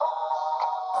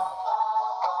I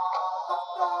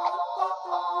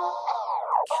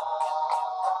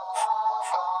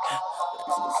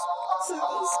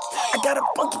got a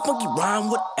funky rhyme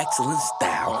with excellent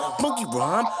style. Funky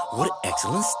rhyme with an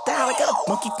excellent style. I got a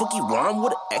funky rhyme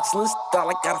with an excellent style.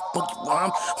 I got a funky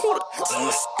rhyme with an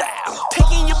excellent style.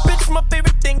 Taking your bitch, my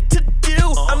favorite thing to do.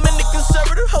 I'm in the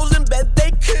conservative hoes in bed,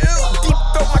 they kill. Deep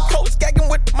throat my clothes, gagging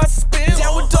with my spin.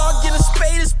 Down with dog in a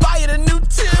spade, inspired a new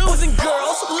tune. Boys and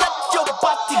girls, let your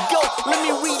body go. Let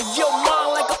me read your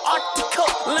mind like an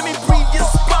article. Let me breathe your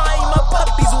spine, my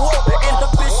puppy's war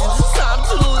inhibitions. It's time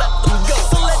to let them go.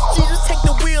 So let Jesus take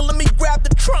the wheel, let me grab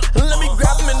the trunk. Let me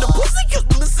grab him in the pussy, cause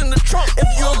listen to Trump. If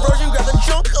you're a virgin, grab the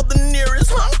junk of the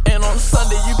nearest hunk. And on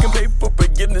Sunday, you can pay for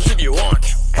forgiveness if you want.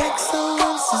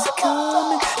 Excellence is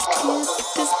coming, kids at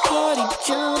this party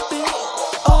jumping.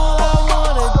 All I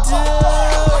wanna do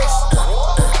is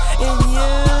in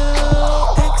you.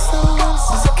 Excellence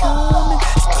is coming,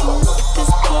 kids at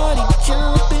this party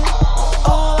jumping.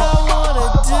 All I wanna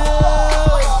do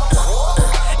is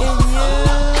in you.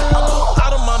 I pull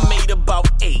out of my mate about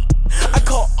 8. I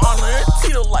call Honor and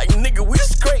Tito like, nigga, we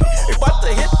straight. If about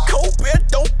to hit cold beer,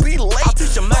 don't be late. I'll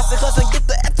teach a masterclass and get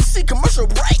the FTC commercial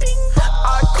break.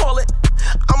 I call it,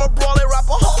 I'm a brawler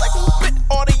rapaholic. Spit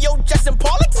audio, Jackson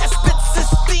Pollock. I spit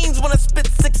 16s when I spit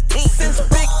 16. Since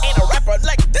Big ain't a rapper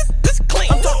like this clean.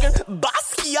 I'm talking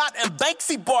Basquiat and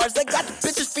Banksy bars. They got the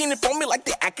bitches fiending for me like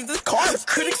they acting as cars.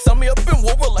 Critics sum me up in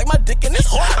war like my dick in his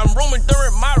heart. I'm roaming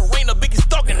during my reign, the biggest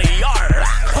dog in the yard.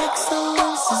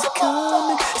 Excellence is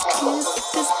coming, kids at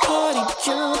this party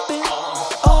jumping.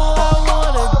 All I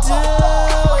wanna do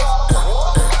is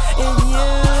in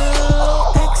you.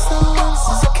 Excellence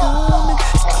is coming,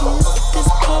 kids at this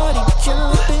party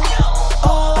jumping.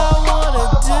 All I wanna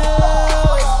do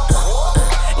is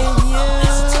in you.